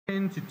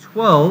10 to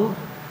 12,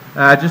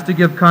 just to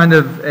give kind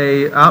of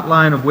a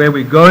outline of where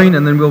we're going,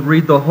 and then we'll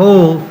read the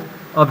whole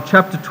of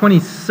chapter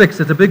 26.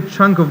 It's a big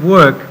chunk of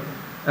work,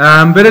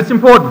 but it's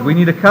important. We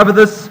need to cover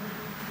this.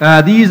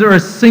 These are a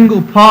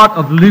single part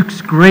of Luke's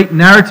great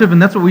narrative,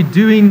 and that's what we're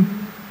doing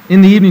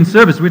in the evening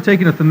service. We're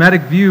taking a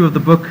thematic view of the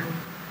book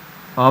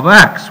of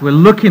Acts. We're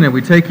looking at it,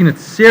 we're taking it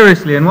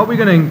seriously, and what we're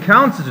going to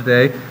encounter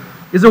today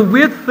is a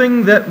weird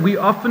thing that we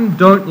often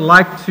don't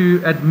like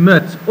to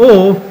admit,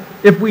 or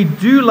if we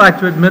do like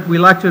to admit, we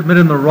like to admit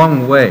in the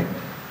wrong way.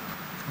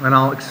 And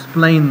I'll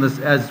explain this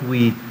as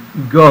we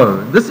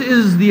go. This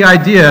is the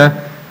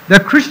idea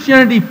that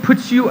Christianity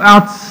puts you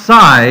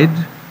outside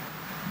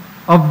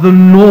of the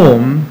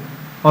norm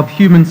of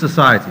human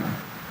society.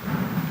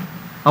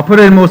 I'll put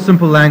it in more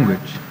simple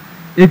language.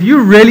 If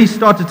you really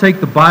start to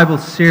take the Bible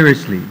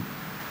seriously,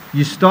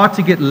 you start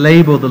to get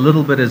labeled a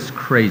little bit as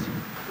crazy.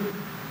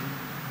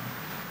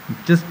 It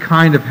just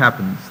kind of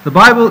happens. The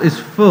Bible is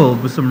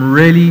filled with some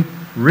really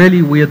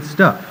weird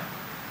stuff.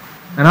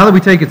 And either we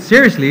take it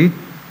seriously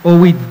or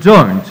we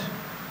don't.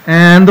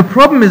 And the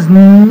problem is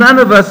none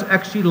of us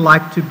actually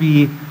like to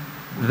be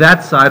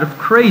that side of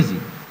crazy.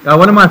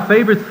 One of my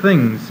favorite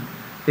things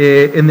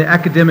in the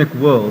academic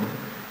world,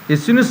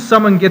 as soon as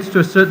someone gets to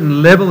a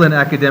certain level in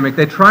academic,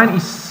 they try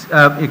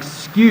and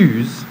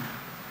excuse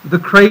the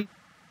crazy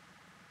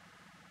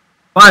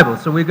Bible.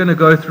 So we're going to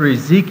go through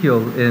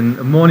Ezekiel in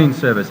a morning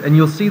service, and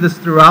you'll see this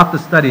throughout the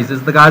studies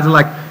as the guys are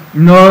like,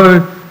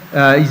 no,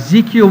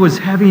 Ezekiel was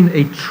having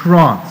a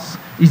trance.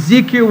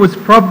 Ezekiel was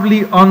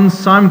probably on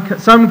some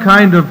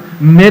kind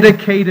of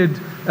medicated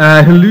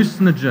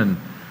hallucinogen.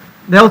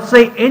 They'll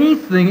say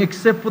anything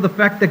except for the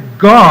fact that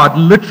God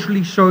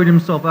literally showed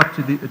himself up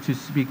to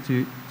speak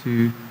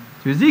to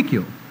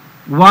Ezekiel.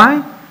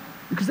 Why?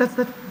 Because that's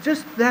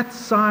just that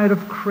side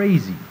of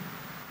crazy.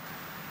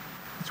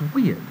 It's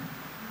weird.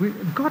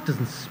 God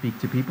doesn't speak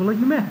to people. Are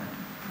you mad?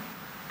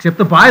 Except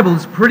the Bible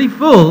is pretty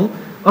full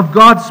of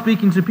God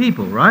speaking to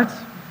people, right?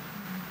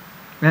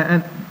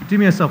 And do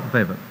me yourself a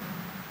favor.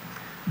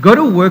 Go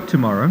to work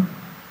tomorrow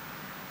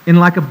in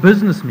like a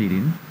business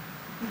meeting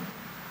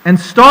and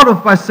start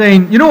off by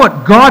saying, you know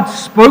what, God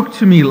spoke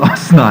to me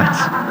last night.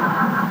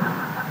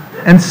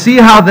 And see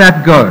how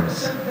that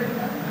goes.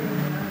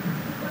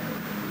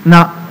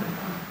 Now,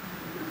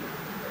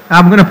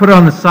 I'm going to put it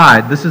on the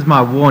side. This is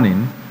my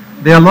warning.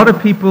 There are a lot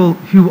of people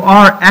who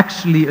are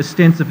actually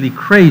ostensibly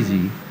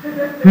crazy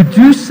who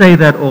do say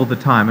that all the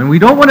time, and we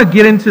don't want to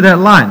get into that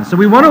line. So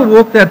we want to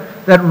walk that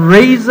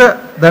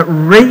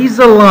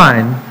razor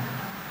line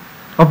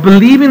of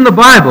believing the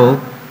Bible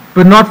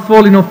but not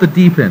falling off the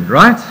deep end,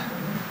 right?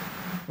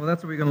 Well,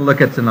 that's what we're going to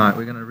look at tonight.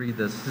 We're going to read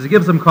this. To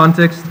give some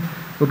context,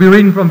 we'll be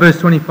reading from verse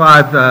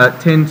 25,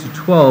 10 to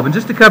 12. And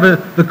just to cover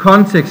the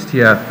context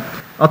here,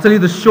 I'll tell you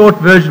the short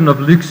version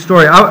of Luke's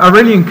story. I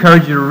really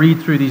encourage you to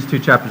read through these two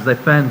chapters. They're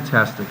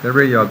fantastic. They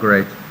really are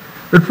great.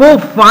 But Paul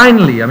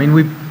finally,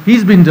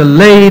 he's been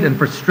delayed and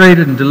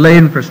frustrated and delayed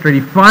and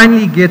frustrated. He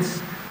finally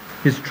gets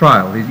his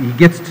trial. He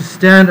gets to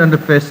stand under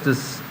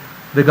Festus,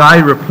 the guy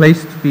who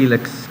replaced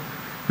Felix,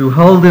 who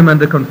held him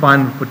under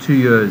confinement for 2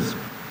 years.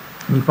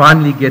 And he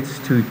finally gets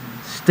to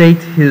state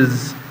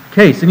his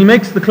case. And he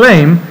makes the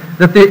claim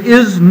that there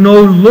is no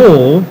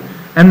law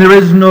and there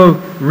is no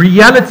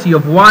reality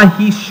of why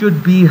he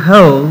should be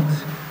held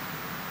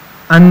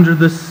under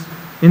this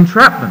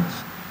entrapment,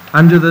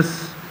 under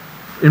this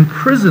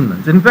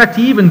imprisonment. In fact,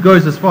 he even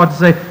goes as far to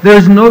say,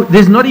 there's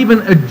not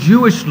even a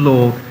Jewish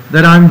law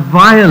that I'm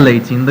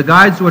violating. The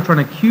guys who are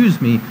trying to accuse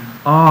me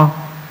are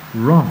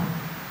wrong.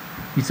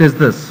 He says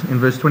this in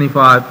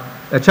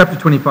chapter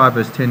 25,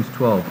 verse 10 to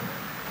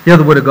 12. Hear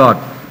the word of God.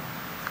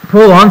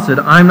 Paul answered,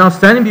 I am now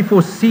standing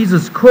before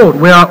Caesar's court,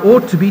 where I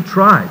ought to be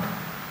tried.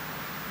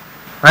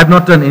 I have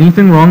not done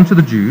anything wrong to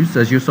the Jews,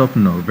 as yourself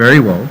know very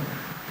well.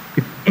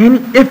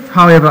 If,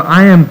 however,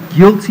 I am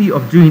guilty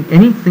of doing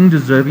anything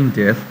deserving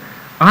death,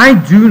 I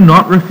do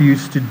not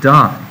refuse to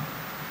die.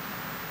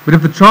 But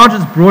if the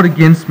charges brought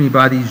against me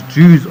by these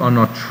Jews are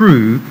not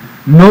true,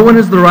 no one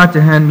has the right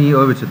to hand me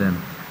over to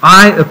them.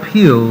 I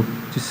appeal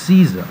to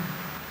Caesar.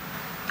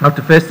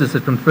 After Festus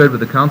had conferred with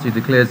the council, he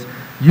declares,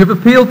 you have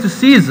appealed to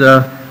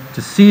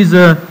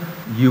Caesar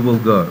you will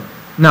go.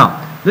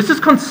 Now, let's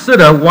just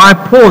consider why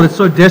Paul is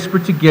so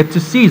desperate to get to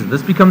Caesar.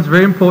 This becomes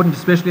very important,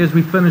 especially as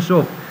we finish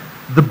off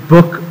the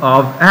book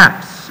of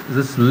Acts,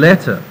 this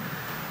letter.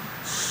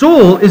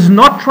 Saul is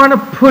not trying to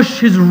push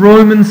his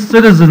Roman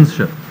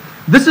citizenship.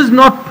 This is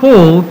not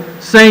Paul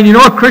saying, you know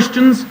what,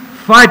 Christians,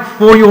 fight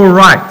for your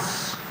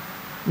rights.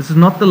 This is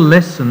not the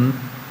lesson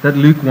that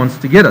Luke wants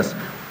to get us.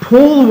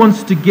 Paul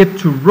wants to get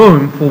to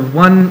Rome for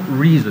one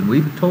reason.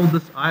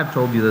 I've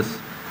told you this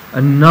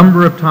a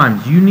number of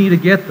times. You need to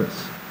get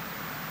this.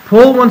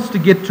 Paul wants to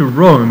get to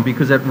Rome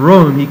because at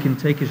Rome he can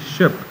take his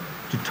ship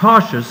to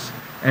Tarshish,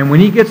 and when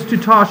he gets to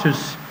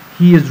Tarshish,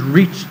 he has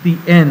reached the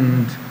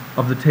end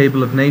of the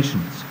table of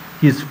nations.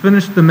 He has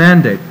finished the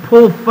mandate.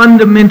 Paul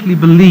fundamentally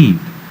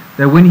believed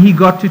that when he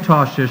got to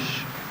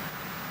Tarshish,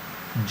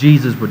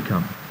 Jesus would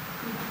come.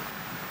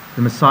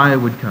 The Messiah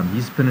would come.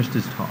 He's finished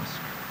his task.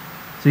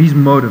 So he's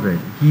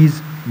motivated.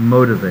 He's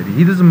motivated.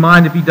 He doesn't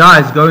mind if he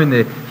dies going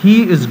there.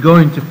 He is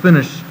going to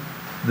finish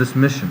this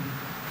mission.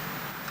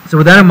 So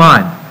with that in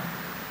mind,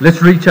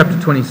 let's read chapter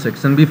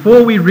 26. And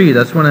before we read,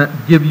 I just want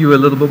to give you a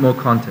little bit more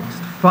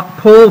context.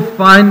 Paul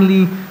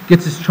finally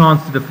gets his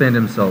chance to defend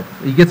himself.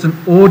 He gets an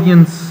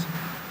audience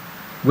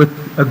with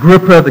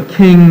Agrippa, the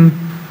king.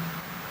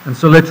 And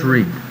so let's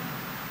read.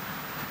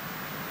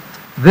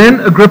 Then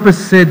Agrippa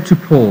said to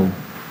Paul,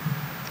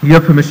 "You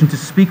have permission to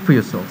speak for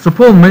yourself." So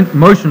Paul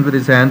motioned with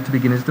his hand to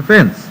begin his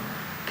defense.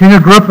 "King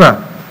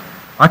Agrippa,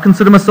 I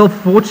consider myself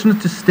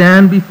fortunate to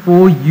stand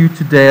before you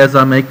today as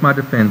I make my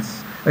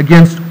defense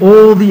against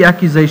all the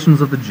accusations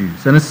of the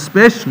Jews, and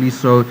especially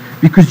so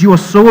because you are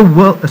so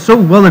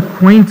well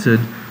acquainted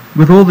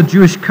with all the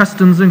Jewish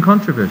customs and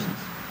controversies.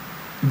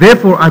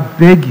 Therefore, I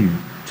beg you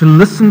to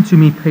listen to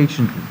me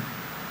patiently.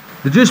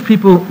 The Jewish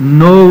people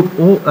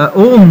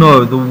all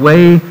know the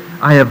way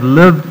I have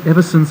lived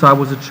ever since I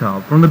was a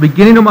child, from the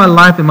beginning of my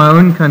life in my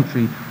own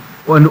country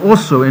and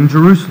also in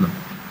Jerusalem.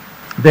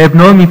 They have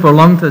known me for a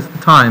long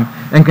time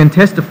and can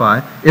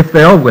testify, if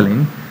they are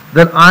willing,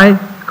 that I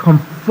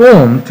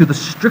conform to the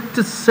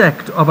strictest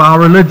sect of our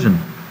religion,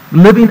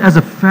 living as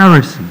a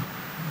Pharisee.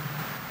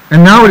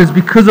 And now it is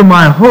because of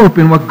my hope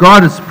in what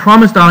God has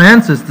promised our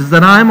ancestors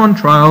that I am on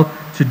trial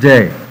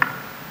today.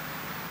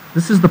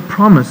 This is the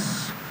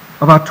promise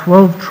of our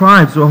 12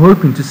 tribes who are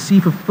hoping to see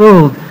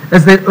fulfilled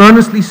as they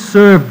earnestly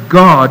serve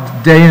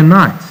God day and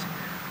night.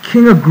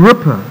 King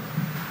Agrippa,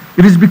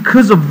 it is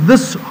because of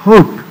this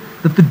hope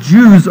that the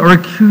Jews are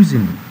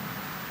accusing me.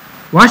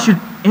 Why should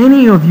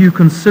any of you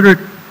consider it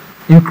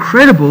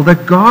incredible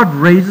that God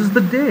raises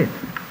the dead?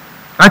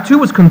 I too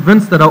was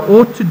convinced that I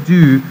ought to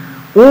do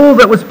all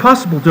that was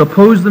possible to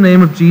oppose the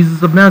name of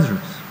Jesus of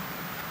Nazareth.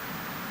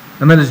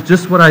 And that is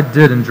just what I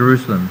did in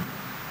Jerusalem.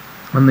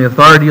 On the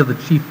authority of the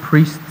chief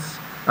priests,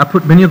 I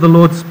put many of the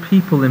Lord's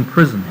people in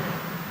prison.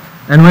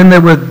 And when they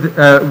were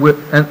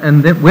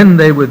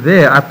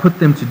there, I put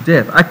them to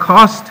death. I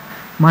cast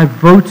my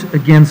vote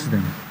against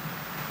them.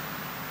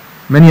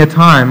 Many a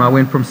time I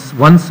went from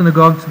one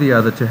synagogue to the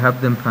other to have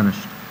them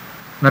punished.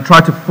 And I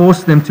tried to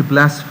force them to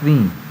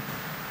blaspheme.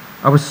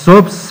 I was so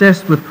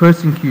obsessed with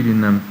persecuting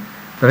them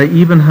that I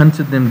even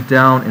hunted them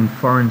down in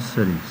foreign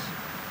cities.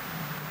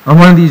 On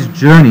one of these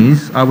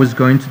journeys, I was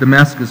going to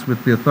Damascus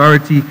with the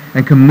authority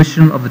and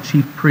commission of the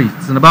chief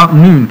priests. And about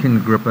noon, King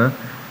Agrippa,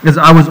 as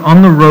I was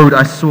on the road,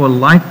 I saw a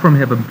light from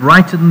heaven,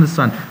 brighter than the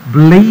sun,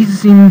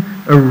 blazing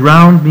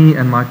around me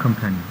and my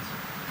companions.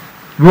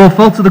 We all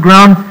fell to the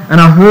ground, and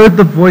I heard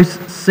the voice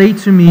say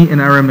to me in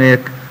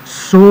Aramaic,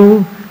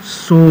 "Saul,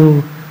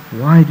 Saul,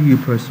 why do you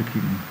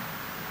persecute me?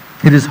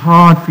 It is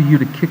hard for you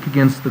to kick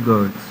against the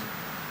goads."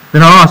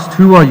 Then I asked,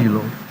 "Who are you,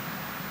 Lord?"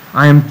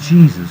 "I am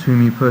Jesus,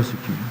 whom you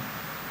persecute."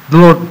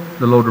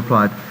 The Lord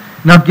replied,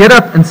 "Now get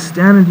up and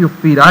stand at your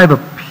feet. I have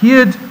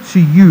appeared to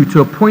you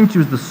to appoint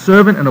you as the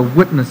servant and a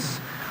witness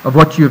of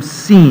what you have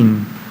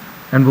seen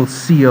and will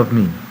see of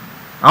me.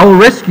 I will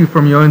rescue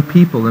from your own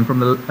people and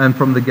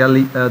from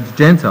the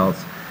Gentiles.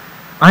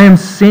 I am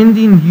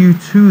sending you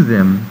to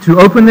them to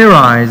open their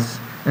eyes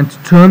and to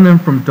turn them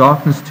from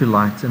darkness to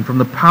light and from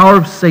the power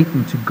of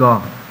Satan to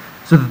God,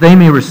 so that they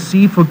may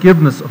receive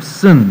forgiveness of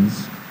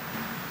sins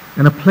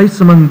and a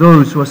place among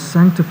those who are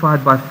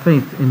sanctified by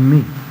faith in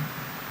me."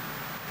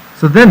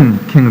 So then,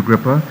 King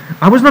Agrippa,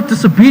 I was not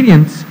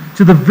disobedient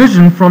to the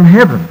vision from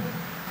heaven.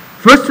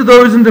 First to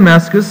those in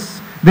Damascus,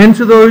 then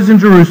to those in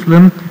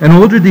Jerusalem and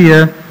all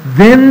Judea,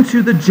 then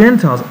to the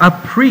Gentiles. I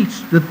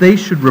preached that they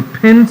should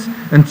repent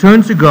and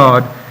turn to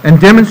God and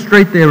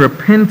demonstrate their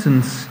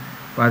repentance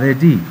by their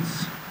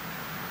deeds.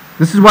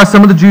 This is why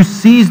some of the Jews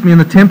seized me in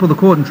the temple of the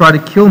court and tried to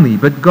kill me.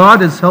 But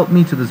God has helped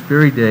me to this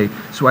very day.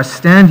 So I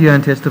stand here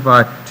and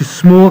testify to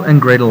small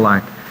and great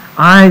alike.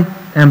 I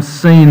am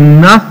saying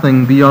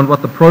nothing beyond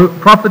what the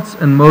prophets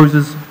and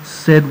Moses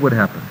said would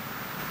happen.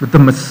 That the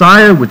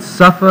Messiah would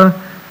suffer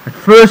at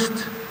first,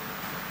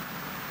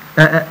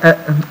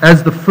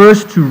 as the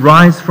first to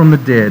rise from the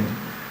dead,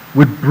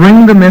 would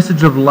bring the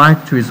message of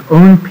light to his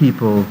own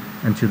people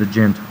and to the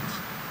Gentiles.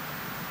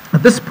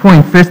 At this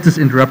point, Festus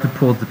interrupted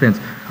Paul's defense.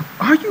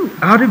 "Are you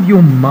out of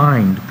your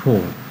mind,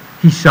 Paul?"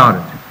 he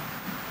shouted.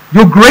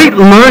 "Your great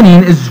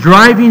learning is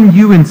driving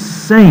you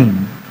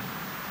insane."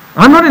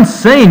 "I'm not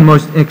insane,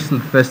 most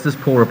excellent Festus,"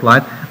 Paul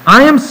replied.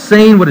 "I am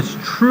saying what is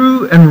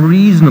true and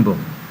reasonable.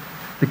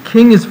 The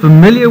king is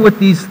familiar with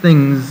these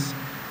things,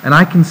 and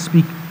I can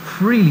speak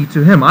freely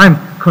to him. I'm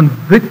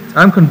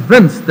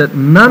convinced that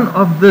none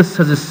of this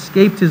has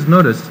escaped his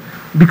notice,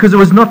 because it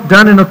was not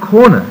done in a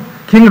corner.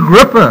 King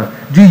Agrippa,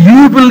 do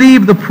you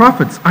believe the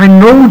prophets? I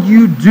know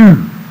you do."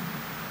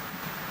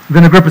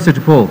 Then Agrippa said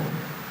to Paul,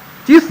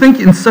 "Do you think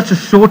in such a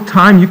short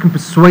time you can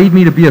persuade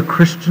me to be a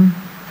Christian?"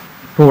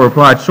 Paul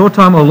replied, "Short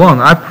time or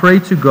long, I pray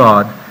to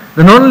God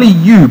that not only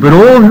you, but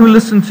all who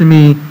listen to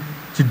me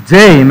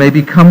today may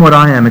become what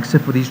I am,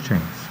 except for these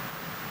chains."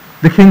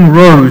 The king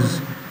rose,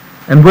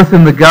 and with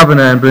him the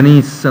governor and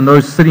Bernice and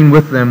those sitting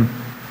with them.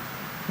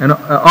 And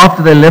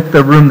after they left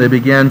the room, they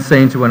began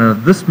saying to one another,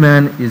 "This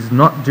man is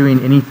not doing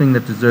anything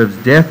that deserves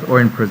death or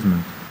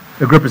imprisonment."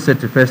 Agrippa said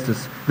to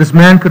Festus, "This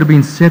man could have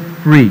been set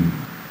free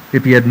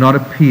if he had not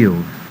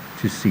appealed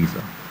to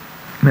Caesar."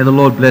 May the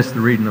Lord bless the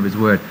reading of his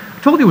word.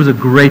 I told you it was a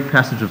great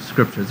passage of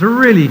Scripture.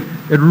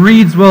 It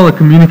reads well, it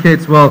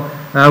communicates well.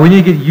 When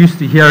you get used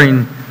to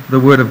hearing the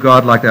word of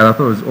God like that, I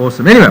thought it was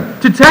awesome. Anyway,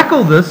 to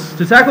tackle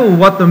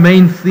what the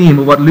main theme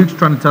of what Luke's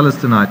trying to tell us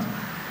tonight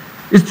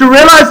is to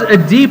realize a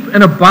deep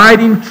and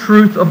abiding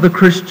truth of the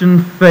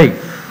Christian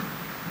faith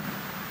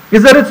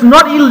is that it's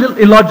not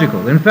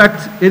illogical. In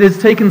fact, it has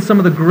taken some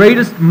of the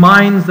greatest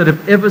minds that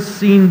have ever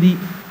seen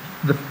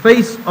the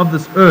face of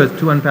this earth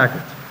to unpack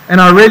it.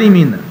 And I really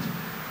mean that.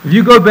 If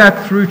you go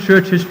back through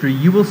church history,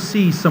 you will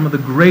see some of the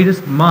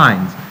greatest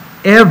minds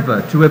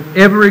to have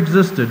ever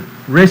existed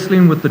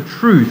wrestling with the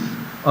truth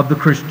of the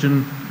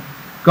Christian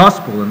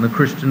gospel and the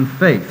Christian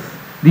faith.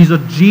 These are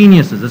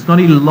geniuses. It's not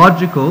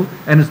illogical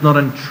and it's not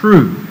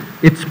untrue.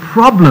 Its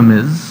problem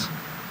is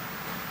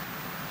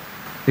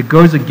it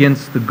goes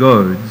against the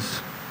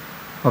goads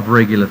of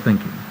regular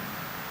thinking.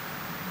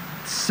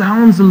 It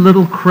sounds a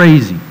little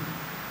crazy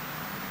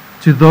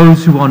to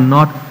those who are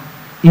not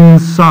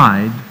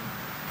inside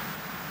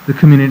the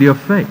community of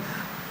faith.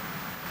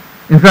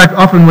 In fact,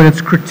 often when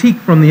it's critiqued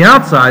from the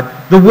outside,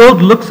 the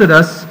world looks at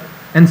us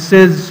and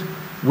says,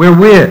 we're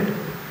weird.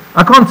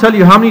 I can't tell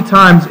you how many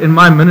times in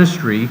my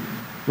ministry,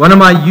 one of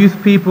my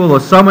youth people or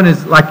someone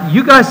is like,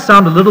 "You guys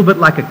sound a little bit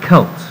like a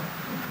cult."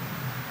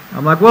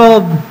 I'm like,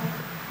 well,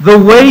 the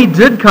way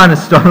did kind of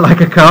start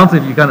like a cult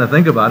if you kind of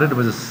think about it. It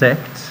was a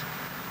sect.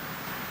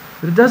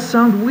 But it does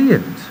sound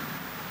weird.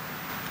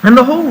 And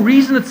the whole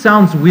reason it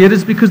sounds weird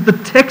is because the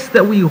text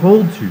that we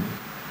hold to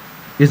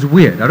is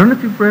weird. I don't know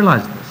if you've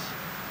realized this.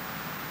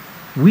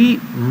 We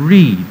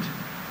read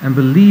and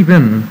believe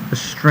in a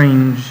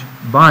strange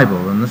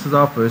Bible. And this is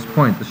our first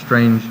point, the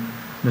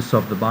strangeness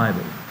of the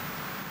Bible.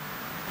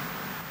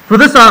 For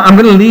this, I'm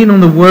going to lean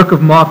on the work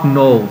of Mark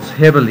Knowles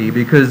heavily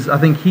because I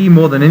think he,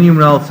 more than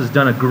anyone else, has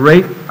done a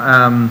great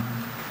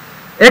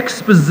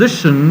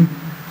exposition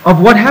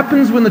of what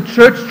happens when the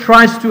church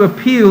tries to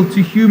appeal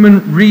to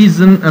human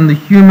reason and the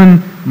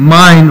human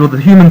mind or the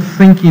human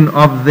thinking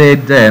of their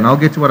day. And I'll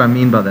get to what I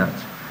mean by that.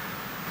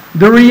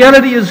 The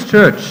reality is,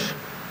 church,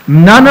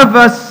 none of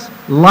us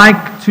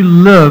like to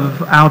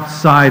live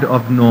outside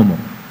of normal.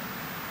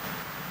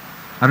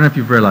 I don't know if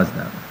you've realized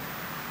that.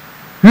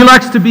 Who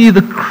likes to be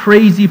the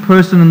crazy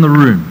person in the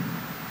room?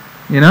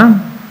 You know?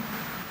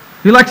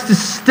 Who likes to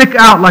stick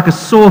out like a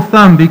sore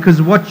thumb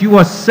because what you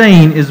are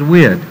saying is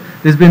weird?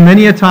 There's been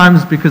many a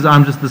times, because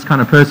I'm just this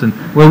kind of person,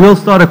 where we'll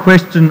start a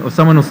question, or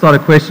someone will start a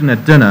question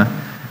at dinner,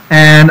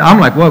 and I'm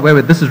like,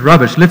 wait, this is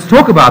rubbish. Let's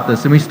talk about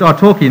this. And we start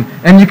talking,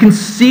 and you can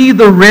see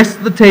the rest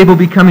of the table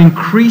become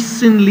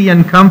increasingly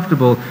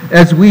uncomfortable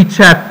as we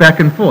chat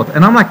back and forth.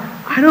 And I'm like,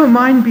 I don't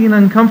mind being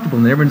uncomfortable.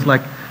 And everyone's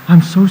like,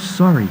 I'm so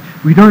sorry.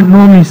 We don't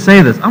normally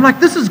say this. I'm like,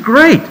 this is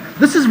great.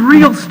 This is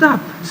real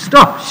stuff.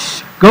 Stop.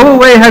 Shh. Go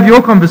away, have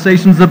your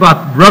conversations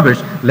about rubbish.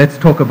 Let's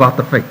talk about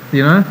the faith,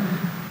 you know?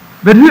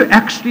 But who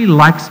actually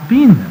likes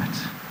being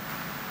that?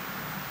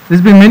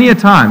 There's been many a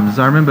times,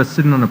 I remember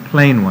sitting on a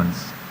plane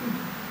once,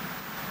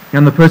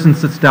 and the person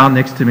sits down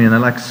next to me and they're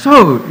like,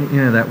 so, you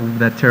know,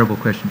 that terrible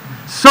question.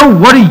 So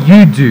what do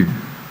you do?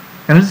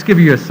 Can I just give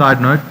you a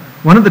side note?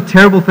 One of the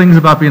terrible things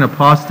about being a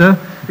pastor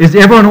is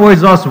everyone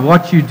always asks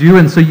what you do,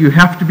 and so you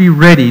have to be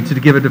ready to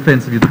give a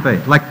defense of your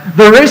faith. Like,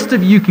 the rest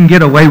of you can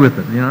get away with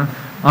it, you know?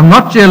 I'm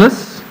not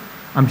jealous.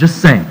 I'm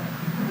just saying.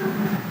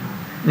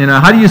 You know,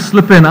 how do you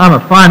slip in, I'm a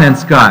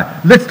finance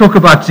guy. Let's talk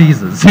about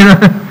Jesus, you know?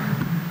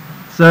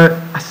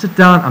 So I sit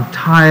down, I'm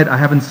tired, I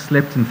haven't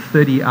slept in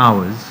 30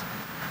 hours.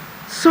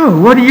 So,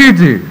 what do you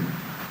do?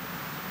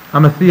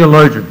 I'm a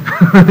theologian.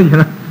 You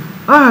know?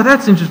 Oh,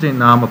 that's interesting.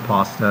 No, I'm a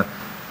pastor.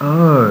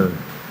 Oh,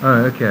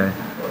 okay.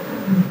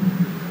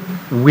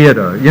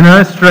 Weirdo, you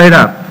know, straight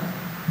up.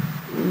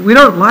 We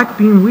don't like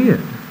being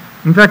weird.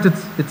 In fact,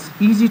 it's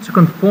easy to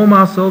conform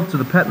ourselves to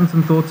the patterns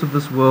and thoughts of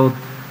this world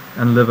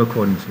and live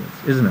according to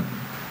it, isn't it?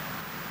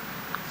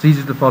 It's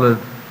easy to follow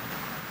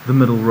the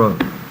middle road.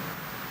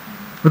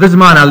 But this is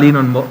mine, I lean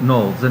on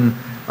Knowles. And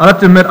I have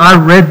to admit, I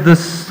read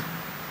this,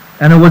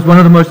 and it was one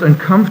of the most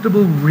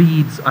uncomfortable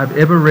reads I've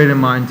ever read in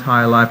my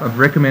entire life. I've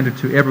recommended it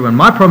to everyone.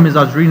 My problem is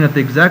I was reading it at the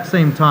exact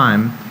same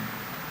time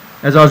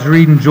as I was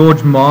reading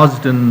George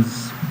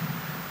Marsden's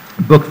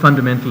book,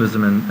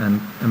 Fundamentalism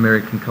and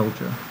American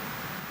Culture.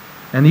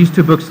 And these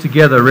two books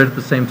together, read at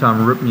the same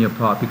time, ripped me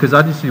apart. Because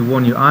I just need to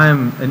warn you, I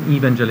am an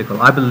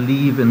evangelical. I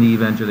believe in the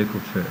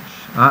evangelical church.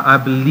 I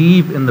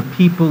believe in the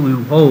people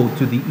who hold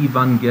to the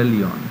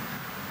evangelion,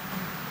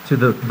 to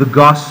the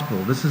gospel.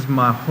 This is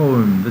my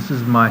home. This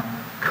is my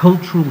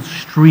cultural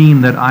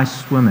stream that I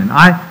swim in.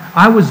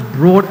 I was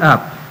brought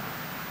up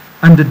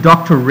under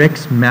Dr.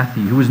 Rex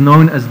Mathey, who was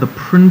known as the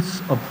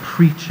Prince of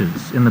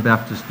Preachers in the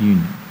Baptist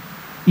Union.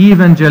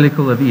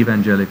 Evangelical of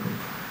evangelical.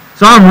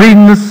 So I'm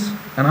reading this,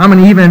 and I'm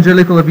an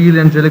evangelical of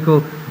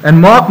evangelical,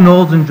 and Mark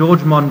Knowles and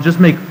George Martin just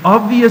make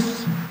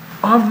obvious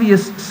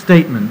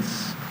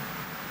statements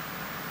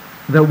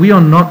that we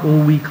are not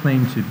all we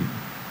claim to be.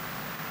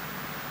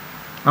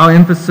 Our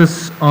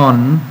emphasis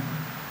on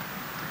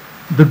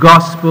the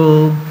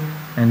gospel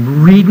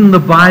and reading the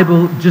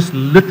Bible just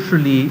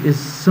literally is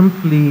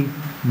simply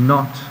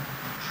not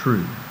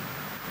true.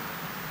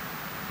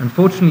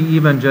 Unfortunately,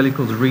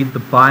 evangelicals read the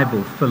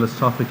Bible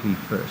philosophically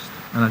first,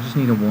 and I just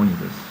need to warn you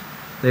this.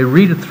 They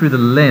read it through the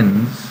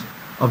lens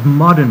of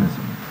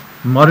modernism.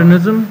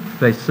 Modernism,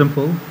 very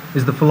simple,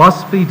 is the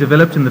philosophy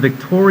developed in the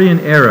Victorian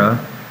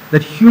era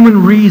that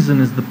human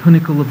reason is the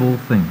pinnacle of all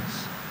things.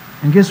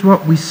 And guess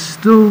what? We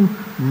still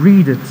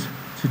read it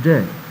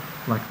today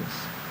like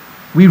this.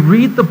 We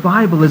read the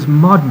Bible as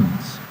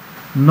moderns,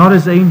 not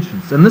as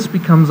ancients, and this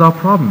becomes our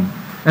problem.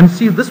 And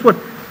see, this is what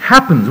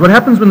happens. What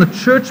happens when the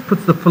church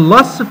puts the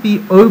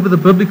philosophy over the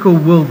biblical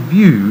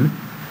worldview,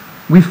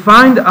 we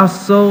find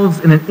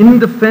ourselves in an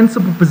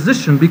indefensible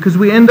position because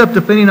we end up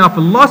defending our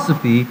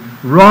philosophy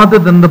rather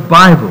than the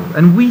Bible.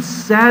 And we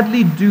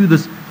sadly do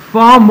this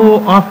far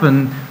more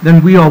often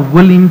than we are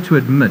willing to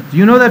admit. Do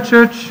you know that,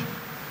 church?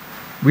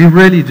 We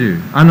really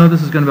do. I know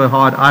this is going to be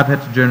hard. I've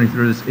had to journey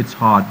through this. It's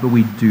hard, but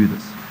we do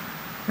this.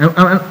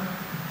 And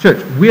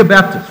church, we are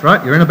Baptists,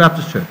 right? You're in a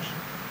Baptist church.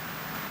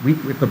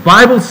 If the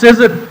Bible says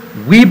it,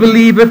 we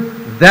believe it,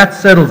 that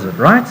settles it,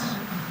 right?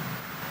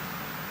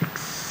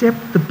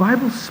 Except the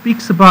Bible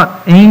speaks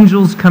about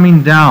angels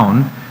coming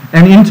down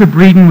and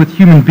interbreeding with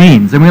human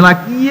beings. And we're like,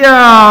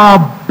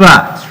 yeah,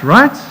 but,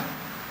 right?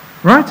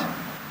 Right?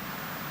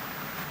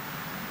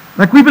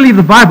 Like, we believe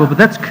the Bible, but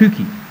that's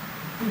kooky.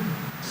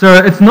 So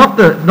it's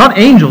not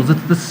angels,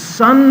 it's the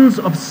sons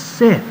of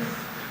Seth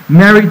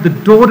married the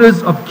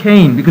daughters of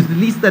Cain, because at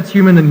least that's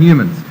human and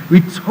humans. We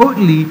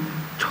totally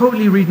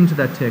read into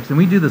that text, and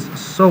we do this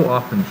so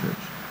often, church.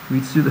 We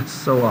do this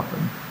so often.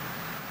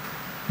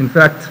 In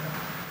fact,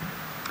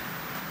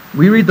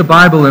 we read the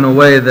Bible in a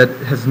way that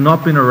has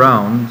not been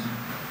around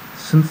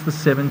since the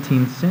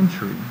 17th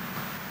century.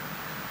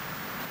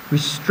 We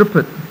strip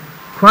it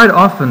quite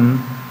often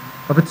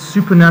of its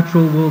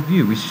supernatural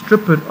worldview. We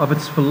strip it of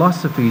its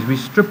philosophies. We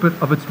strip it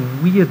of its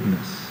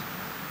weirdness.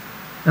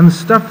 And the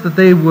stuff that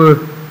they were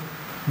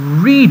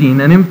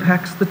reading and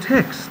impacts the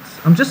texts.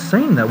 I'm just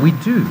saying that. We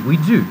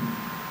do.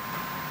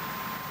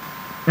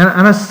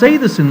 And I say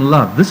this in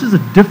love. This is a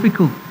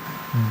difficult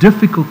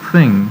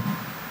thing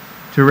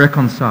to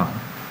reconcile.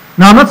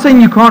 Now, I'm not saying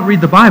you can't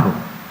read the Bible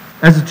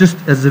as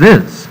it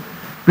is.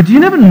 But do you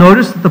never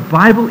notice that the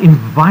Bible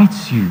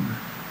invites you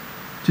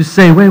to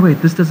say,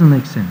 wait, this doesn't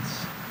make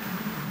sense.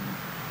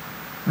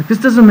 Like, this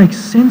doesn't make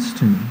sense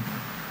to me.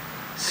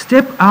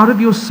 Step out of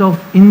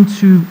yourself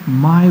into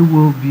my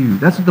worldview.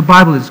 That's what the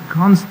Bible is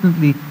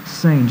constantly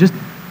saying. Just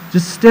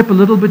step a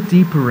little bit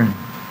deeper in.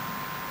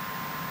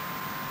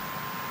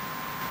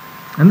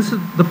 And this is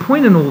the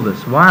point in all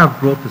this, why I've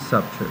brought this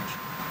up, church,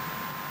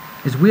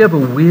 is we have a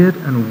weird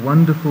and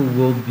wonderful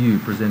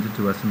worldview presented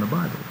to us in the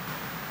Bible.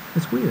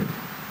 It's weird.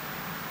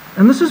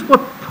 And this is what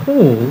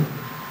Paul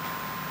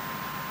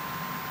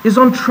is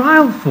on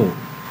trial for.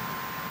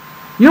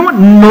 You know what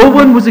no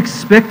one was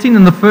expecting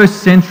in the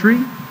first century?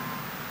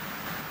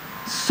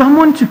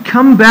 Someone to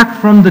come back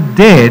from the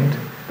dead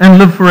and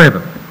live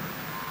forever.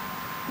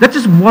 That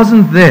just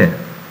wasn't there.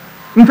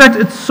 In fact,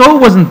 it so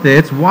wasn't there.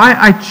 It's why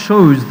I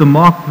chose the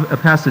Mark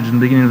passage in the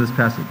beginning of this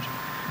passage.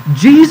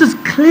 Jesus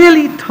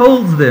clearly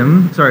tells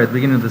them, at the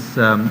beginning of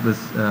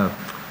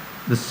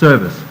this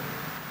service,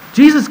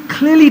 Jesus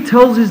clearly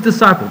tells his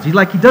disciples, he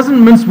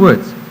doesn't mince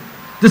words.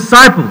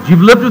 Disciples,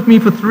 you've lived with me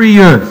for 3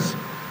 years.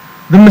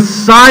 The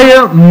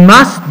Messiah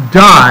must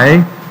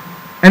die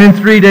and in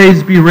 3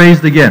 days be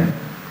raised again.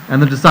 And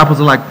the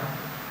disciples are like,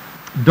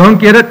 don't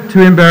get it,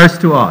 too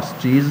embarrassed to ask.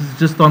 Jesus is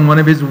just on one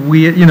of his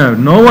weird,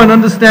 no one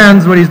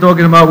understands what he's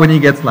talking about when he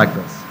gets like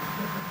this.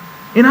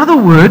 In other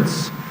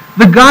words,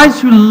 the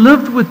guys who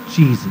lived with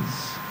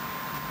Jesus,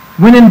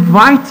 when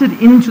invited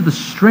into the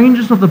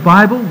strangeness of the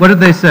Bible, what did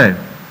they say?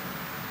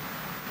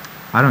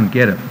 I don't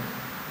get it.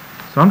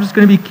 So I'm just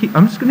going to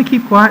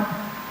keep quiet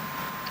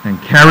and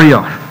carry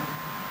on.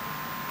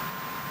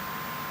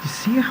 Do you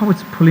see how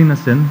it's pulling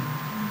us in?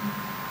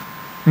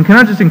 And can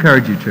I just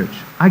encourage you, church?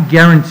 I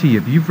guarantee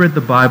if you've read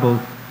the Bible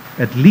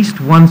at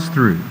least once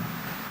through,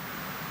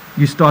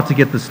 you start to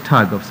get this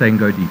tug of saying,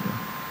 go deeper.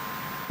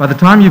 By the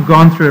time you've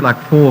gone through it like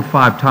 4 or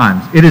 5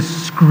 times, it is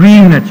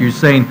screaming at you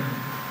saying,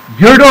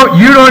 you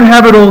don't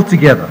have it all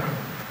together.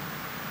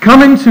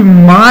 Come into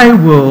my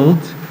world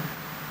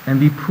and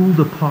be pulled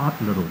apart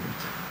a little bit.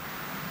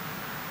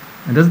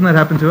 And doesn't that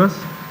happen to us?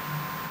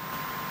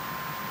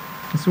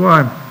 That's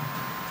why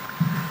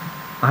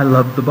I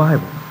love the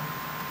Bible.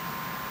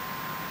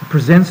 It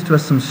presents to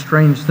us some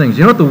strange things.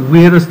 You know what the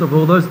weirdest of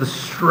all those, the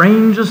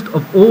strangest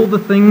of all the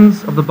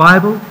things of the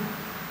Bible,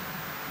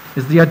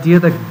 is the idea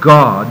that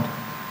God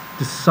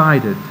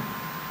decided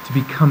to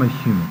become a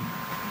human.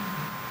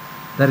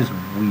 That is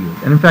weird.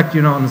 And in fact,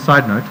 on the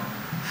side note,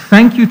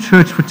 thank you,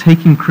 church, for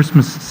taking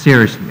Christmas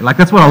seriously.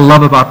 That's what I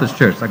love about this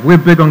church. We're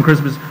big on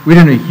Christmas. We're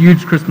doing a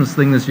huge Christmas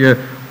thing this year.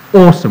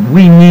 Awesome.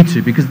 We need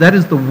to, because that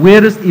is the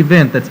weirdest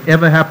event that's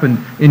ever happened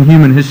in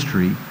human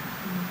history.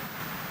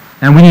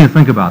 And we need to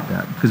think about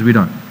that, because we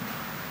don't.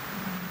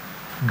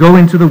 Go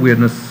into the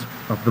weirdness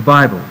of the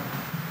Bible.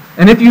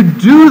 And if you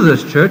do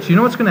this, church, you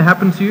know what's going to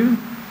happen to you?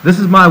 This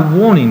is my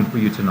warning for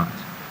you tonight.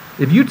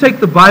 If you take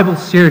the Bible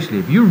seriously,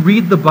 if you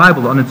read the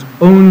Bible on its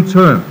own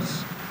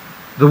terms,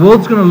 the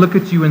world's going to look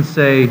at you and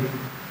say,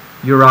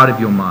 you're out of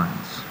your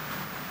minds.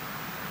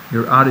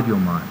 You're out of your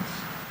minds.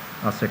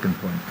 Our second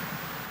point.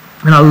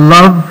 And I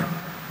love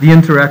the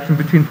interaction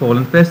between Paul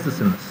and Festus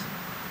in this.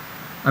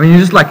 I mean, you're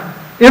just like,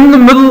 in the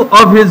middle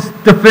of his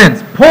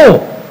defense,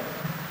 Paul,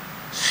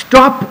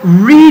 stop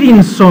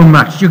reading so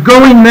much. You're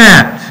going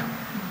mad.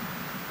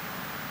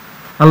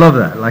 I love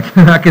that. Like,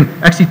 I can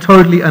actually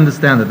totally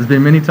understand that. There's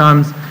been many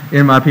times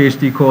in my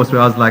PhD course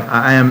where I was like,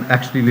 I am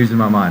actually losing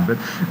my mind. But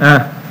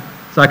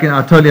so I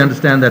totally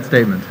understand that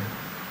statement.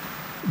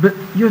 But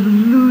you're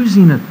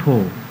losing it,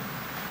 Paul.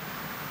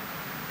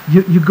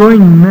 You're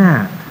going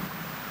mad.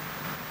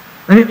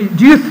 I mean,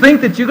 do you think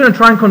that you're going to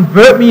try and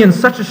convert me in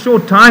such a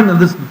short time that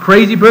this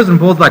crazy person?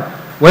 Paul's like,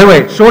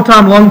 wait, short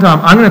time, long time.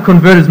 I'm going to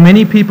convert as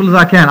many people as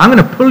I can. I'm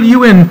going to pull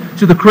you in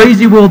to the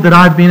crazy world that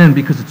I've been in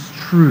because it's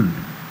true.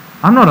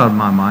 I'm not out of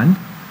my mind.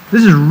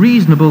 This is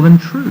reasonable and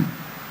true.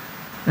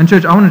 And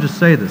church, I want to just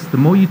say this. The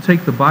more you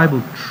take the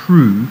Bible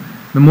true,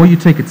 the more you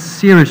take it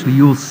seriously,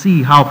 you will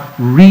see how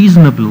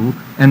reasonable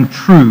and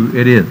true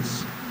it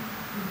is.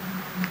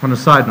 On a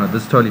side note,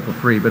 this is totally for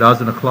free, but I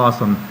was in a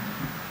class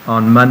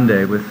on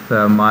Monday with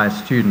my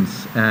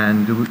students,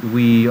 and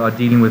we are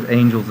dealing with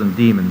angels and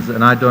demons.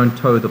 And I don't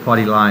toe the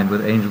party line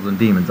with angels and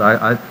demons.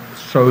 I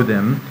show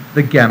them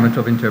the gamut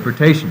of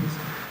interpretations.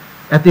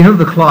 At the end of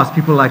the class,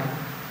 people are like,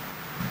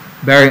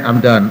 Barry, I'm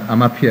done.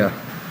 I'm up here.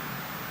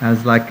 And I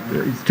was like,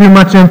 it's too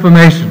much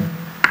information.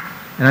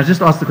 And I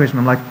just asked the question,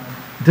 I'm like,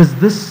 does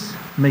this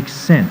make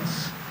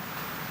sense?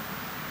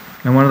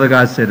 And one of the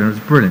guys said, and it was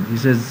brilliant, he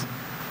says,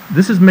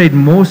 this has made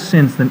more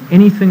sense than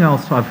anything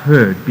else I've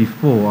heard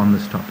before on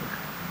this topic.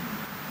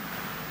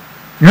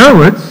 In other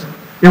words,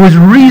 it was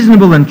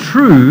reasonable and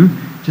true,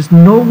 just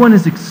no one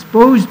has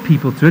exposed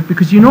people to it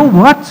because you know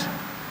what?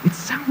 It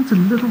sounds a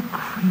little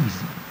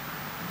crazy.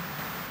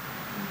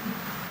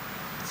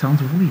 It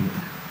sounds weird.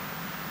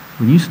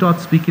 When you start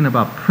speaking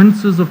about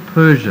princes of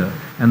Persia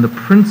and the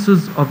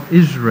princes of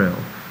Israel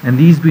and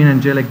these being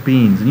angelic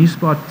beings, and you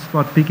start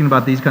speaking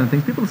about these kind of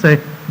things, people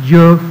say,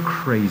 you're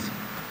crazy.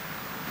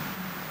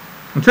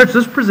 And church,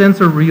 this presents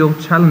a real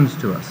challenge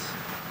to us.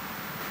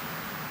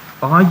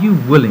 Are you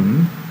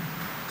willing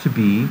to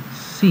be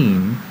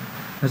seen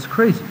as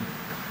crazy?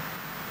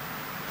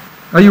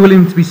 Are you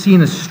willing to be seen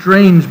as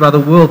strange by the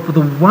world for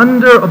the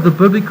wonder of the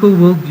biblical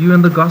worldview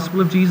and the gospel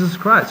of Jesus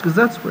Christ? Because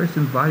that's where it's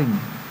inviting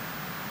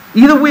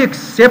you. Either we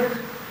accept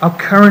our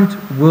current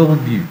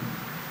worldview,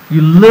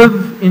 you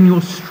live in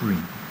your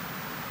stream,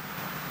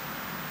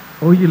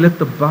 or you let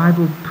the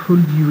Bible pull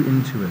you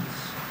into it.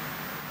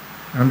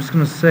 And I'm just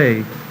going to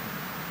say,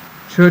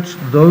 church,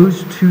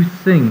 those two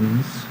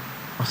things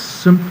are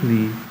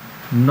simply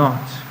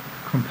not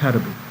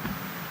compatible.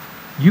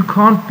 You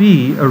can't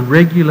be a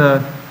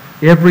regular,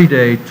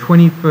 everyday,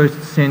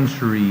 21st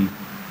century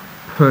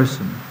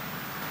person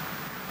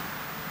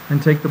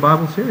and take the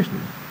Bible seriously.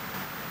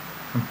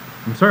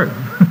 I'm sorry.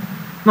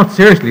 Not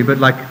seriously, but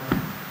like,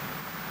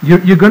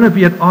 you're going to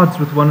be at odds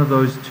with one of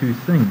those two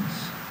things.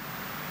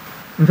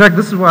 In fact,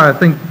 this is why I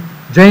think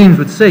James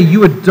would say,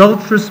 you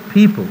adulterous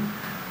people,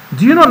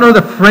 do you not know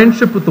that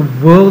friendship with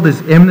the world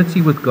is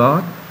enmity with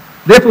God?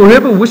 Therefore,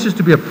 whoever wishes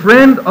to be a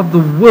friend of the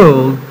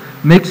world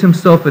makes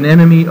himself an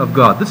enemy of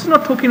God. This is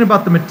not talking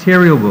about the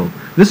material world.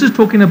 This is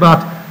talking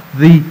about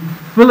the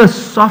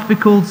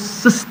philosophical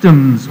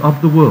systems of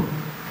the world.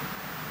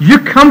 You're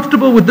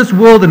comfortable with this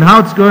world and how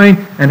it's going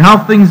and how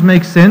things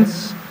make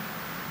sense.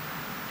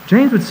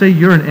 James would say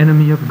you're an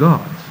enemy of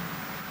God.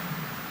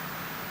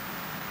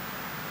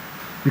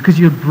 Because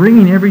you're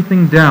bringing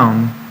everything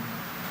down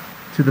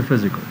to the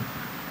physical.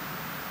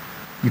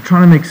 You're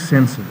trying to make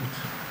sense of it.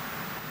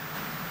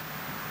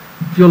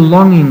 If your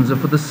longings are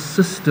for the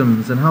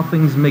systems and how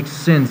things make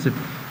sense,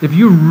 if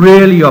you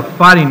really are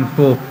fighting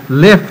for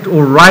left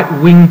or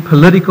right-wing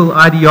political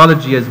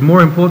ideology as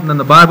more important than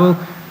the Bible,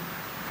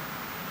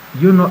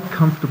 you're not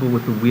comfortable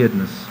with the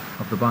weirdness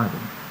of the Bible.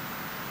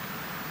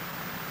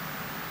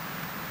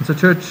 And so,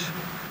 church,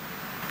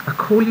 I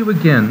call you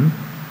again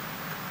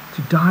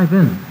to dive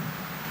in.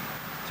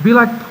 To be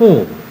like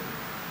Paul.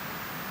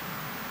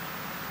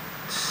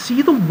 To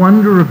see the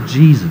wonder of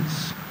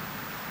Jesus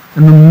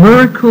and the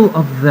miracle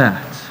of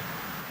that.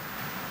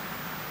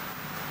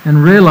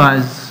 And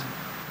realize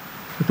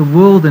that the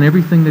world and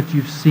everything that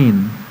you've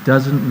seen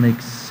doesn't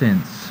make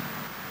sense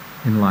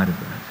in light of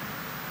that.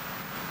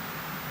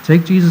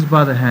 Take Jesus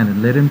by the hand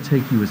and let him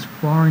take you as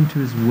far into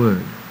his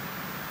word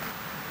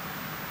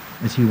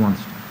as he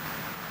wants to.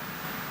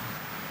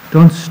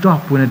 Don't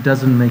stop when it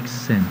doesn't make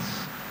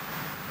sense.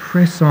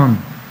 Press on.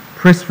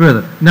 Press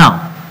further.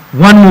 Now,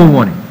 one more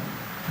warning.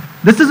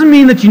 This doesn't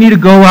mean that you need to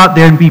go out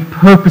there and be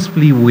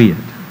purposefully weird.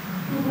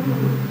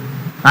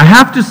 I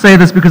have to say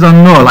this because I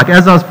know, like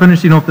as I was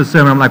finishing off the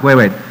sermon, I'm like,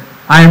 wait.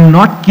 I am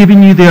not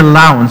giving you the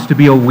allowance to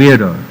be a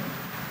weirdo.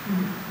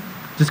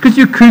 Just because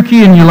you're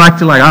kooky and you like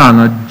to, like, I don't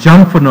know,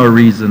 jump for no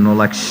reason or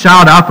like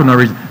shout out for no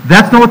reason,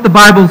 that's not what the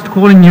Bible's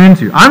calling you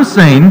into. I'm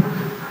saying,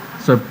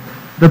 so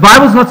the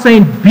Bible's not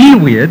saying be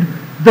weird.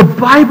 The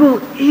Bible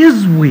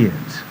is weird.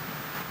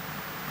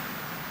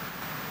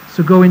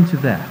 So go into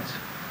that.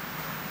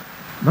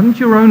 Not into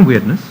your own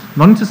weirdness,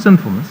 not into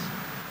sinfulness,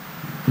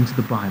 into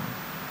the Bible.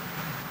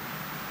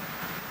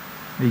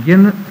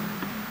 Again,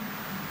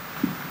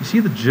 you see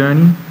the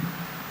journey?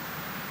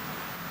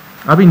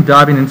 I've been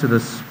diving into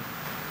this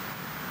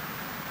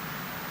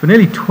for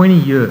nearly 20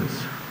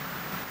 years.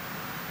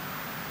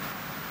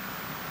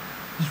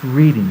 Just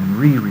reading and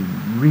rereading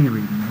and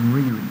rereading and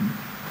rereading.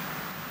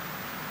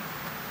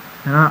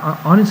 And I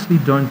honestly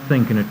don't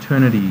think an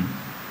eternity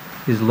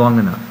is long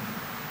enough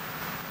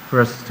for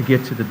us to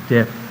get to the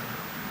depth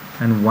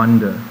and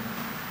wonder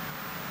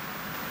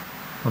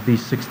of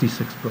these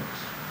 66 books.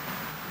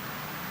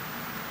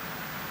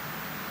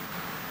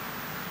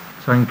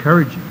 So I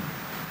encourage you,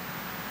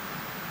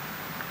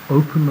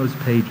 open those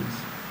pages.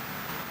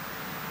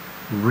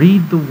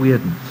 Read the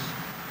weirdness.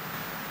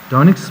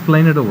 Don't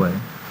explain it away.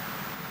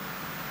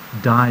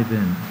 Dive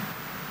in.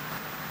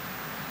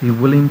 Be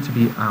willing to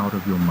be out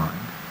of your mind.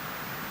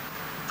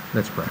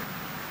 Let's pray.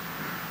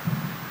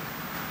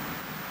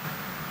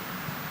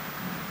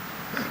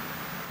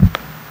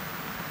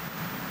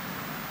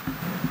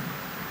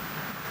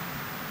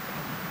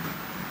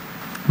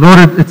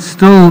 Lord, it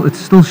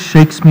still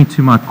shakes me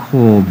to my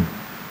core.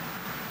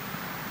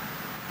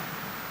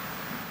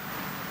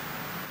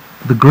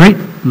 The great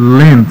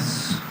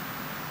lengths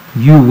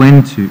you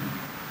went to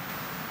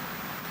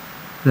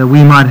that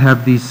we might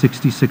have these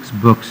 66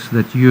 books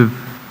that you've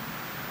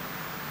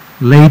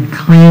laid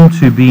claim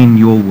to being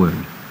your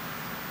word.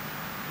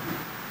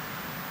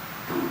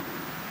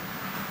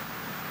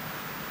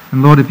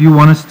 And Lord, if you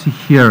want us to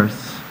hear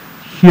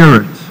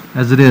it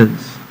as it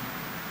is.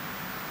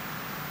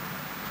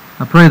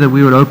 I pray that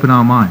we would open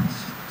our minds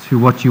to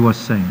what you are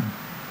saying.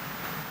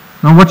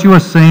 Not what you are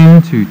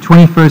saying to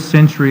 21st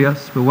century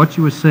us, but what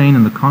you are saying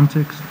in the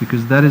context,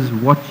 because that is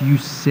what you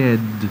said.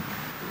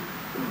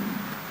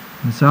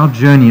 It's our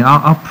journey,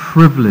 our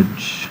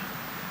privilege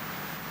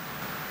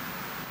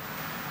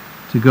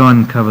to go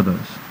and cover those.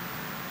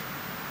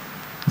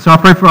 So I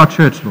pray for our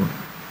church, Lord.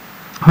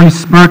 Holy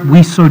Spirit,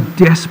 we so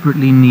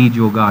desperately need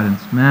your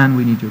guidance. Man,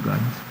 we need your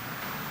guidance.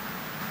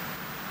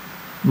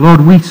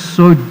 Lord, we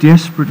so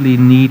desperately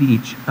need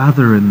each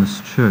other in this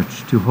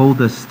church to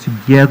hold us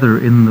together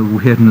in the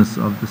weirdness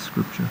of the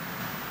Scripture.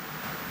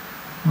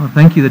 Lord,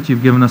 thank you that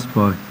you've given us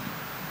both.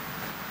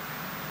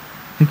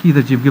 Thank you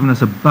that you've given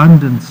us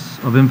abundance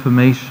of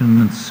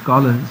information and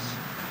scholars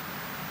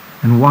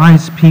and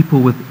wise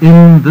people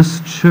within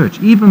this church,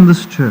 even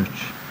this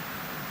church,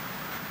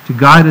 to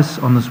guide us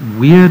on this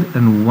weird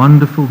and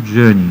wonderful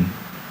journey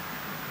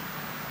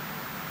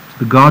to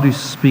the God who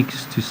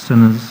speaks to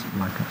sinners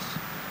like us.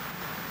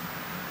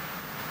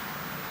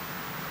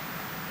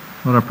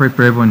 Lord, I pray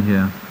for everyone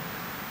here.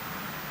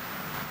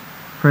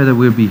 Pray that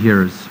we'll be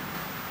hearers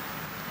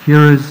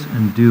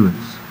and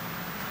doers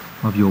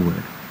of your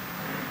word.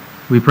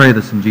 We pray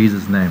this in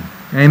Jesus' name.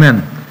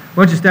 Amen.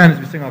 Won't you stand as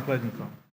we sing our closing song?